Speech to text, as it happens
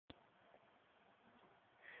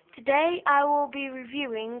Today I will be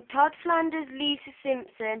reviewing Todd Flanders, Lisa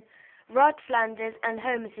Simpson, Rod Flanders and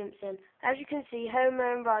Homer Simpson. As you can see,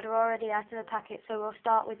 Homer and Rod are already out of the packet, so we'll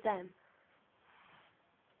start with them.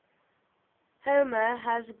 Homer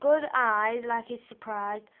has good eyes, like he's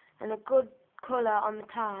surprised, and a good colour on the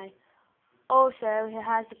tie. Also, he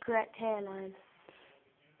has the correct hairline.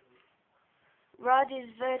 Rod is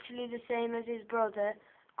virtually the same as his brother,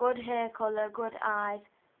 good hair colour, good eyes,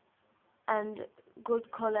 and good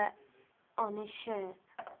colour on his shirt.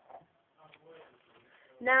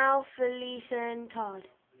 Now for Lisa and Todd.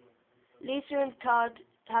 Lisa and Todd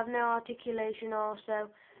have no articulation also,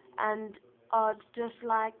 and are just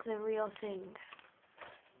like the real thing.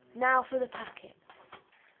 Now for the packet.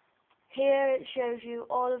 Here it shows you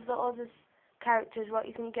all of the other characters, what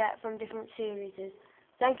you can get from different series.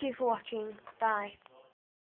 Thank you for watching. Bye.